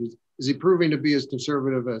expected. Is he proving to be as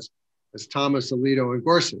conservative as Thomas, Alito, and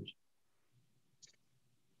Gorsuch?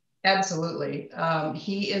 Absolutely.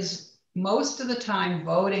 He is most of the time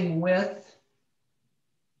voting with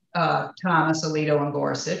Thomas, Alito, and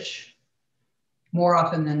Gorsuch, more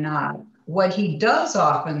often than not. What he does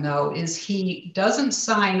often, though, is he doesn't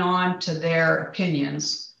sign on to their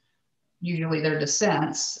opinions, usually their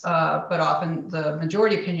dissents, but often the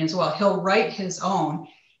majority opinion as well. He'll write his own.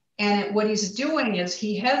 And what he's doing is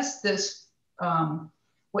he has this,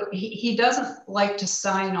 he doesn't like to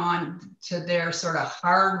sign on to their sort of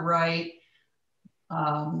hard right,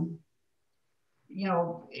 in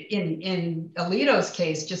Alito's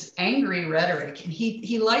case, just angry rhetoric. And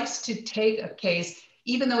he likes to take a case,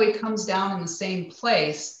 even though he comes down in the same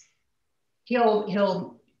place, he'll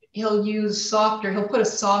use softer, he'll put a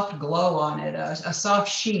soft glow on it, a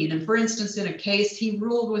soft sheen. And for instance, in a case,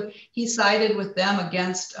 he sided with them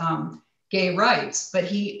against gay rights, but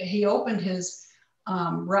he opened his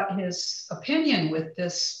opinion with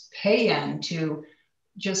this paean to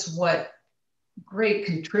just what great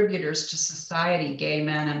contributors to society gay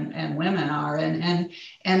men and women are. And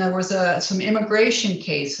there was some immigration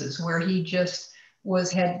cases where he just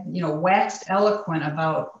waxed eloquent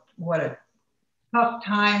about what a tough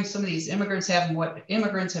time some of these immigrants have and what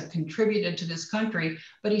immigrants have contributed to this country,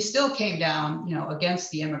 but he still came down,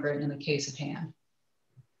 against the immigrant in the case at hand.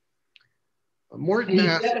 Morton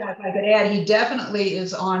asked, if I could add, he definitely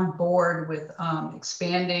is on board with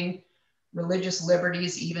expanding religious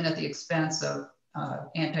liberties, even at the expense of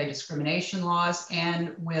anti-discrimination laws,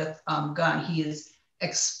 and with gun. He is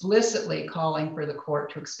explicitly calling for the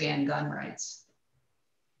court to expand gun rights.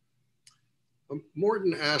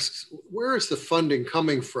 Morton asks, where is the funding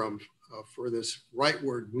coming from for this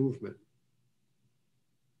rightward movement?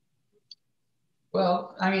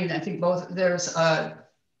 Well, I mean, I think there's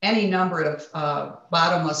any number of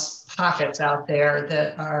bottomless pockets out there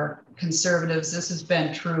that are conservatives. This has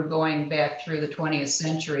been true going back through the 20th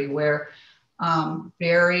century, where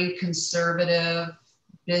very conservative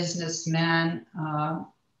businessmen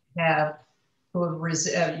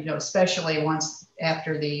especially once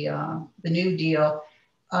after the New Deal,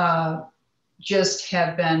 just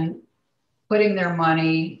have been putting their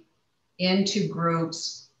money into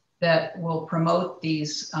groups that will promote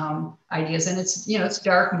these ideas. And it's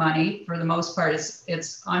dark money for the most part.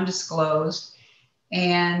 It's undisclosed,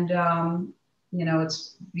 and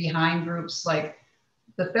it's behind groups like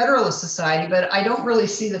the Federalist Society. But I don't really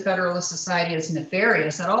see the Federalist Society as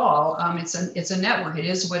nefarious at all. It's a network. It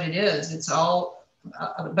is what it is. It's all,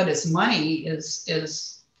 but its money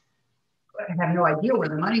is. I have no idea where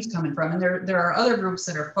the money's coming from. And there are other groups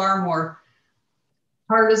that are far more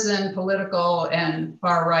partisan, political, and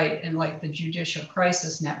far right, and like the Judicial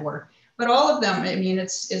Crisis Network. But all of them, I mean,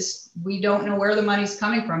 we don't know where the money's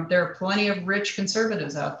coming from. There are plenty of rich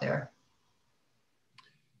conservatives out there.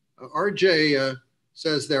 RJ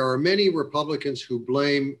says there are many Republicans who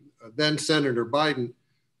blame then Senator Biden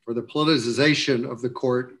for the politicization of the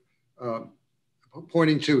court,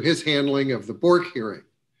 pointing to his handling of the Bork hearing.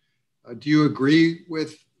 Do you agree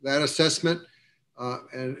with that assessment?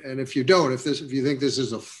 And if you don't, if you think this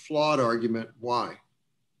is a flawed argument, why?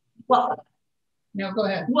 Well, no, go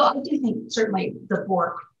ahead. Well, I do think certainly the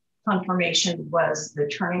Bork confirmation was the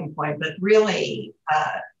turning point, but really,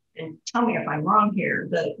 and tell me if I'm wrong here,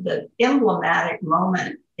 the emblematic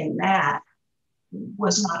moment in that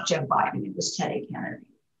was not Joe Biden, it was Teddy Kennedy.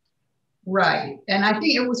 Right. And I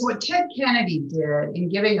think it was what Ted Kennedy did in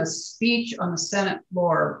giving a speech on the Senate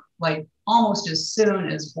floor, like almost as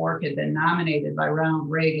soon as Bork had been nominated by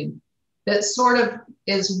Ronald Reagan, that sort of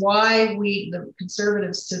is why we, the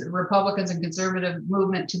conservatives, to the Republicans and conservative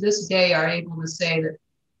movement to this day, are able to say that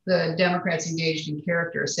the Democrats engaged in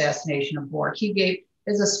character assassination of Bork. He gave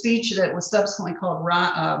is a speech that was subsequently called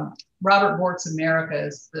Robert Bork's America,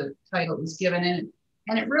 as the title was given in it.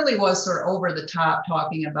 And it really was sort of over the top,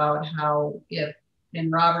 talking about how if in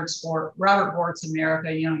Robert Bork's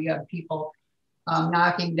America, you have people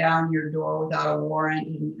knocking down your door without a warrant,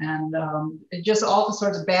 and just all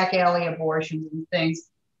sorts of back alley abortions and things,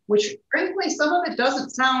 which frankly, some of it doesn't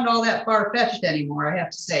sound all that far-fetched anymore, I have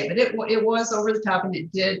to say. But it was over the top, and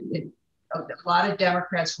a lot of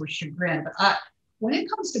Democrats were chagrined. But when it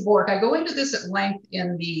comes to Bork, I go into this at length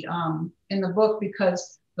in the book,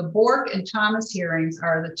 because the Bork and Thomas hearings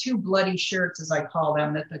are the two bloody shirts, as I call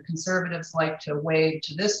them, that the conservatives like to wave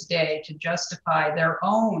to this day to justify their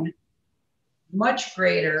own much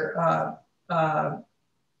greater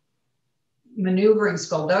maneuvering,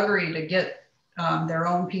 skullduggery to get their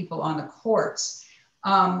own people on the courts.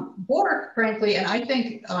 Bork, frankly, and I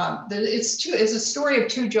think it's a story of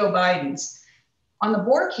two Joe Bidens. On the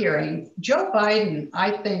Bork hearing, Joe Biden,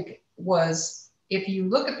 I think, was, if you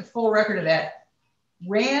look at the full record of that,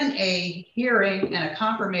 ran a hearing and a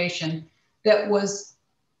confirmation that was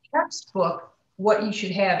textbook what you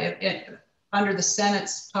should have under the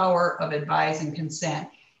Senate's power of advise and consent.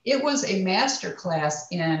 It was a masterclass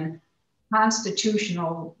in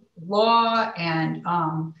constitutional law, and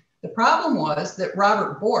the problem was that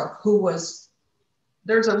Robert Bork,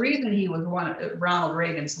 there's a reason he was one of Ronald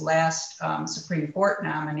Reagan's last Supreme Court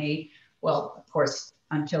nominee. Well, of course,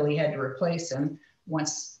 until he had to replace him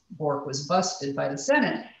once Bork was busted by the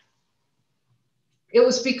Senate. It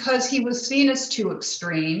was because he was seen as too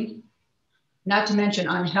extreme. not to mention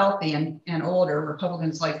unhealthy and older.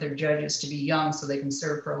 Republicans like their judges to be young so they can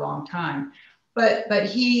serve for a long time. But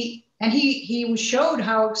he showed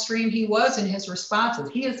how extreme he was in his responses.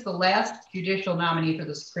 He is the last judicial nominee for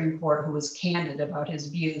the Supreme Court who was candid about his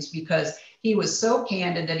views, because he was so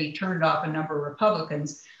candid that he turned off a number of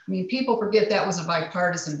Republicans. I mean, people forget that was a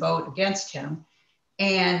bipartisan vote against him.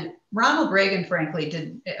 And Ronald Reagan, frankly,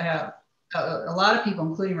 did a lot of people,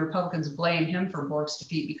 including Republicans, blame him for Bork's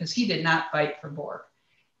defeat because he did not fight for Bork.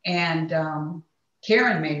 And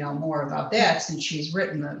Karen may know more about that since she's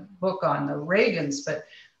written the book on the Reagans, but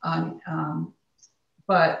I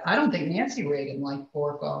don't think Nancy Reagan liked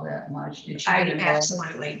Bork all that much. Did she? I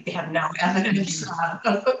absolutely have no evidence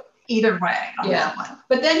either way on that one.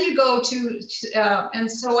 But then you go to, and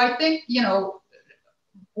so I think, you know,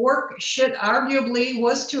 Bork arguably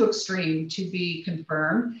was too extreme to be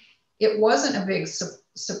confirmed. It wasn't a big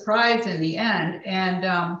surprise in the end.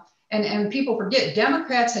 And people forget,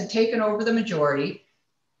 Democrats had taken over the majority.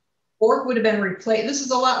 Bork would have been replaced. This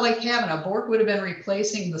is a lot like Kavanaugh. Bork would have been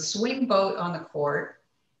replacing the swing vote on the court.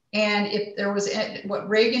 And if there was what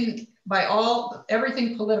Reagan,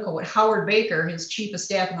 everything political, what Howard Baker, his chief of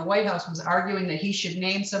staff in the White House, was arguing that he should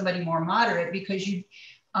name somebody more moderate, because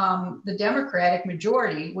the Democratic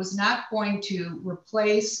majority was not going to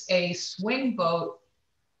replace a swing vote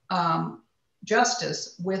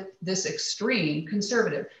justice with this extreme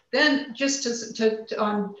conservative. Then just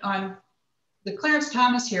on the Clarence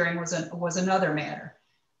Thomas hearing was another matter.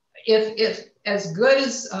 If as good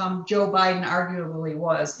as Joe Biden arguably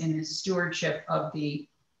was in his stewardship of the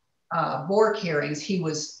Bork hearings, he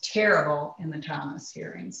was terrible in the Thomas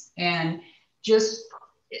hearings. And he was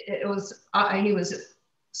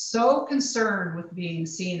so concerned with being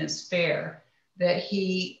seen as fair that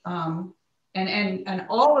he, and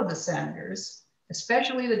all of the senators,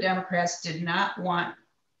 especially the Democrats, did not want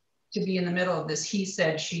to be in the middle of this he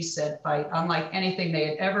said, she said fight, unlike anything they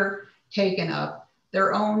had ever taken up.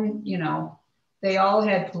 Their own, you know, they all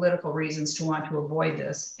had political reasons to want to avoid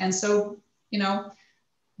this. And so, you know,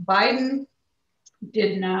 Biden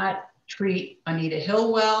did not treat Anita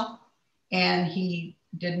Hill well, and he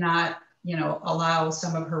did not, you know, allow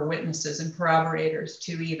some of her witnesses and corroborators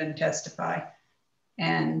to even testify.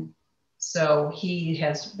 And so he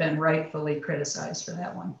has been rightfully criticized for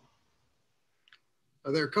that one.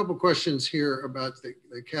 There are a couple questions here about the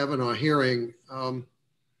Kavanaugh hearing.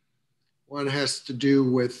 One has to do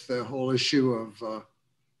with the whole issue of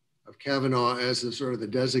Kavanaugh as a sort of the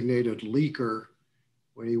designated leaker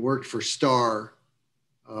when he worked for Starr.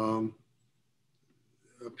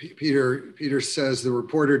 Peter says the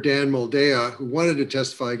reporter Dan Moldea, who wanted to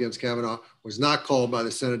testify against Kavanaugh, was not called by the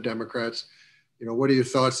Senate Democrats. You know, what are your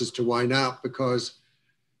thoughts as to why not? Because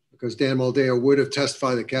Dan Moldea would have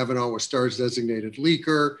testified that Kavanaugh was Starr's designated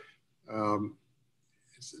leaker.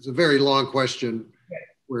 It's a very long question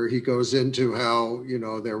where he goes into how, you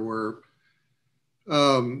know, there were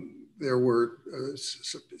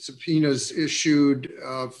subpoenas issued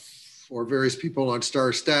for various people on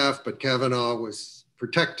Starr staff, but Kavanaugh was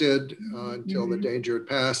protected until the danger had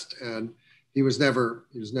passed, and he was never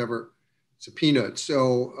subpoenaed.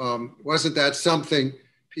 So wasn't that something,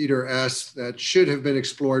 Peter asked, that should have been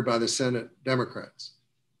explored by the Senate Democrats?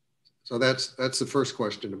 So that's the first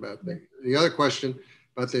question about the other question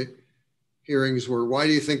about the hearings were, why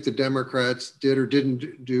do you think the Democrats did or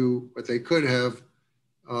didn't do what they could have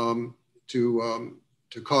to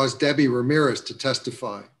cause Debbie Ramirez to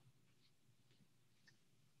testify?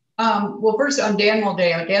 Well, first on Dan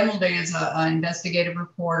Moldea. Dan Moldea is an investigative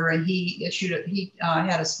reporter, and he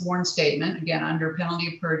had a sworn statement, again, under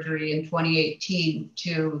penalty of perjury in 2018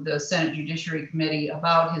 to the Senate Judiciary Committee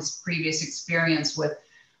about his previous experience with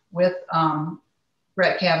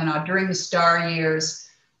Brett Kavanaugh. During the Starr years,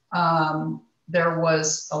 there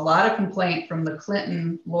was a lot of complaint from the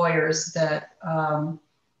Clinton lawyers that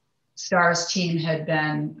Starr's team had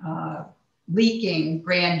been leaking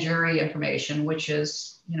grand jury information, which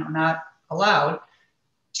is, you know, not allowed,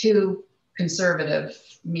 to conservative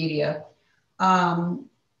media. And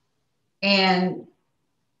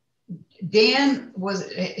Dan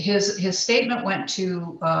his statement went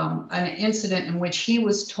to an incident in which he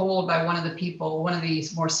was told by one of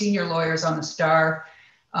the more senior lawyers on the Starr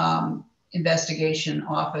investigation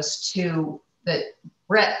office that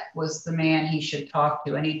Brett was the man he should talk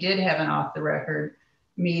to. And he did have an off the record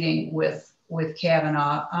meeting with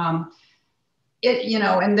Kavanaugh.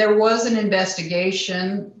 And there was an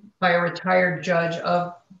investigation by a retired judge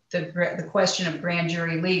of the question of grand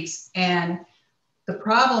jury leaks. And the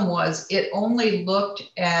problem was it only looked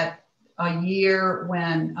at a year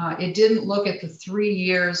when it didn't look at the 3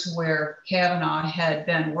 years where Kavanaugh had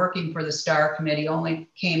been working for the Starr Committee, only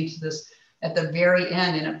came to this at the very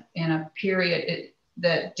end in a period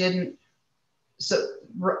that didn't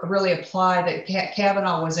really apply, that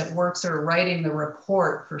Kavanaugh was at work sort of writing the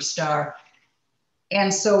report for Starr.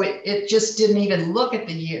 And so it just didn't even look at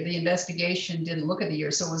the year. The investigation didn't look at the year.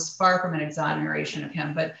 So it was far from an exoneration of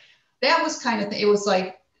him. But that was kind of, it was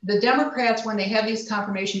like the Democrats, when they have these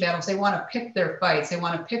confirmation battles, they want to pick their fights. They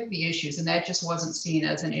want to pick the issues. And that just wasn't seen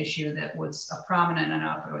as an issue that was prominent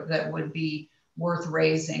enough or that would be worth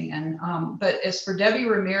raising. And but as for Debbie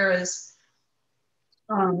Ramirez,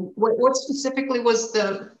 what specifically was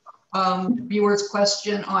the viewer's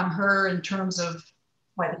question on her in terms of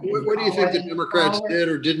what do you think the Democrats did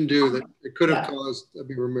or didn't do that it could have caused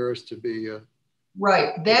Debbie Ramirez to be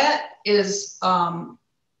right? That is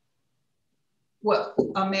what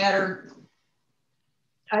a matter.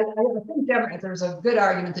 I think there's a good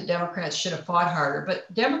argument that Democrats should have fought harder,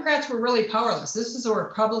 but Democrats were really powerless. This is a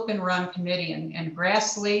Republican-run committee, and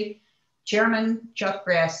Grassley, Chairman Chuck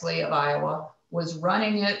Grassley of Iowa, was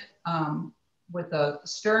running it with a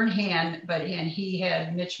stern hand, and he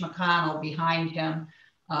had Mitch McConnell behind him,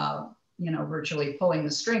 virtually pulling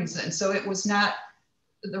the strings. And so it was not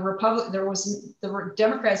the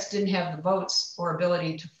Democrats didn't have the votes or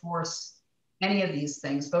ability to force any of these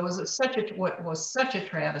things, but it was what was such a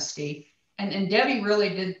travesty. And Debbie really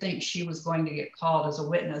did think she was going to get called as a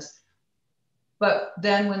witness. But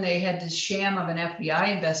then when they had this sham of an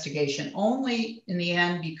FBI investigation, only in the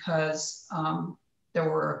end, because there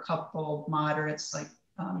were a couple moderates like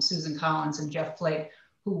Susan Collins and Jeff Flake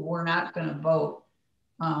who were not going to vote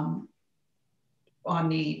on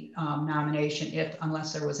the nomination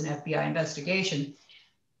unless there was an FBI investigation.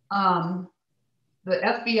 The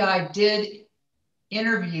FBI did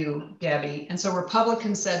interview Debbie, and so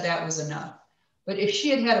Republicans said that was enough. But if she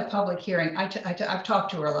had had a public hearing, I've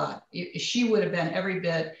talked to her a lot, she would have been every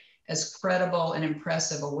bit as credible and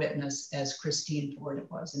impressive a witness as Christine Ford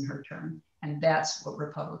was in her term. And that's what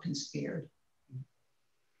Republicans feared.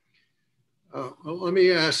 Well, let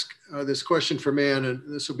me ask this question from Ann, and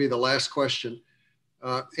this will be the last question.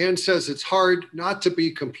 Ann says it's hard not to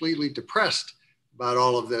be completely depressed about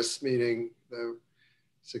all of this, meaning the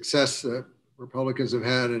success that Republicans have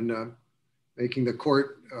had in making the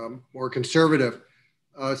court more conservative.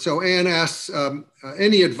 So Ann asks,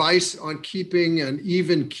 any advice on keeping an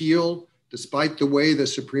even keel despite the way the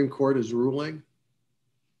Supreme Court is ruling?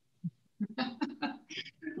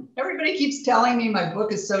 Everybody keeps telling me my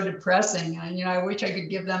book is so depressing, and I wish I could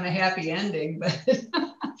give them a happy ending, but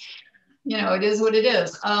it is what it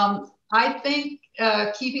is. I think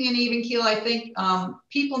keeping an even keel, I think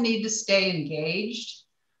people need to stay engaged.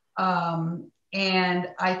 And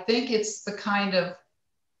I think it's the kind of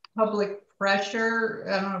public pressure,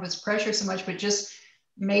 I don't know if it's pressure so much, but just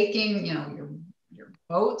making, your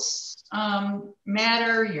votes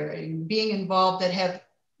matter, your being involved, that have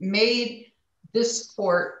made this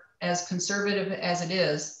court, as conservative as it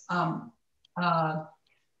is,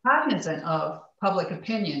 cognizant of public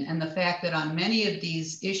opinion and the fact that on many of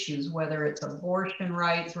these issues, whether it's abortion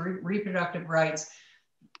rights, reproductive rights,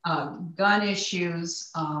 gun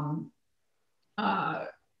issues,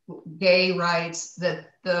 gay rights,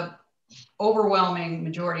 that the overwhelming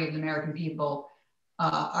majority of the American people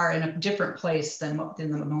are in a different place than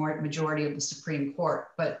the majority of the Supreme Court.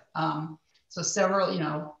 But so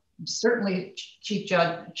several, certainly Chief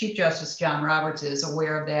Justice John Roberts is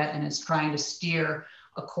aware of that and is trying to steer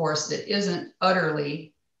a course that isn't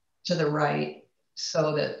utterly to the right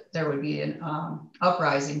so that there would be an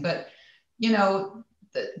uprising. But,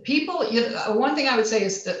 the people, one thing I would say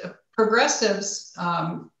is that progressives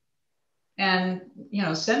and,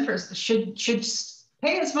 centrists should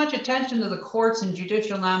pay as much attention to the courts and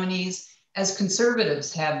judicial nominees as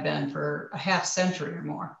conservatives have been for a half century or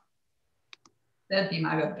more. That'd be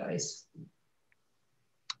my advice.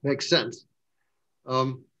 Makes sense.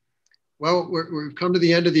 Well, we've come to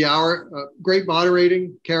the end of the hour. Great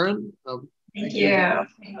moderating, Karen. Thank you.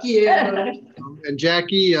 Thank you. And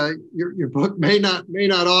Jackie, your book may not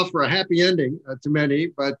offer a happy ending to many,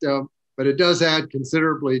 but it does add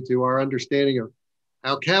considerably to our understanding of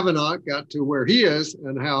how Kavanaugh got to where he is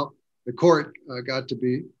and how the court got to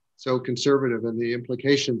be so conservative and the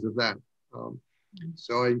implications of that.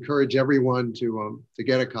 So I encourage everyone to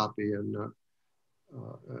get a copy and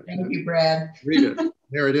thank you, Brad. Read it.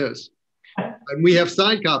 There it is. And we have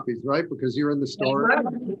signed copies, right? Because you're in the store. Right.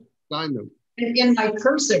 Sign them. In my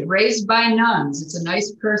cursive, raised by nuns. It's a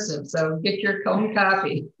nice cursive, so get your own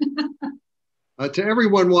copy. To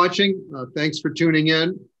everyone watching, thanks for tuning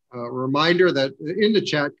in. A reminder that in the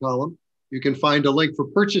chat column, You can find a link for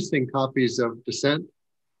purchasing copies of Dissent.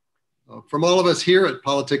 From all of us here at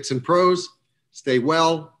Politics and Prose, stay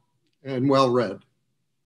well and well read.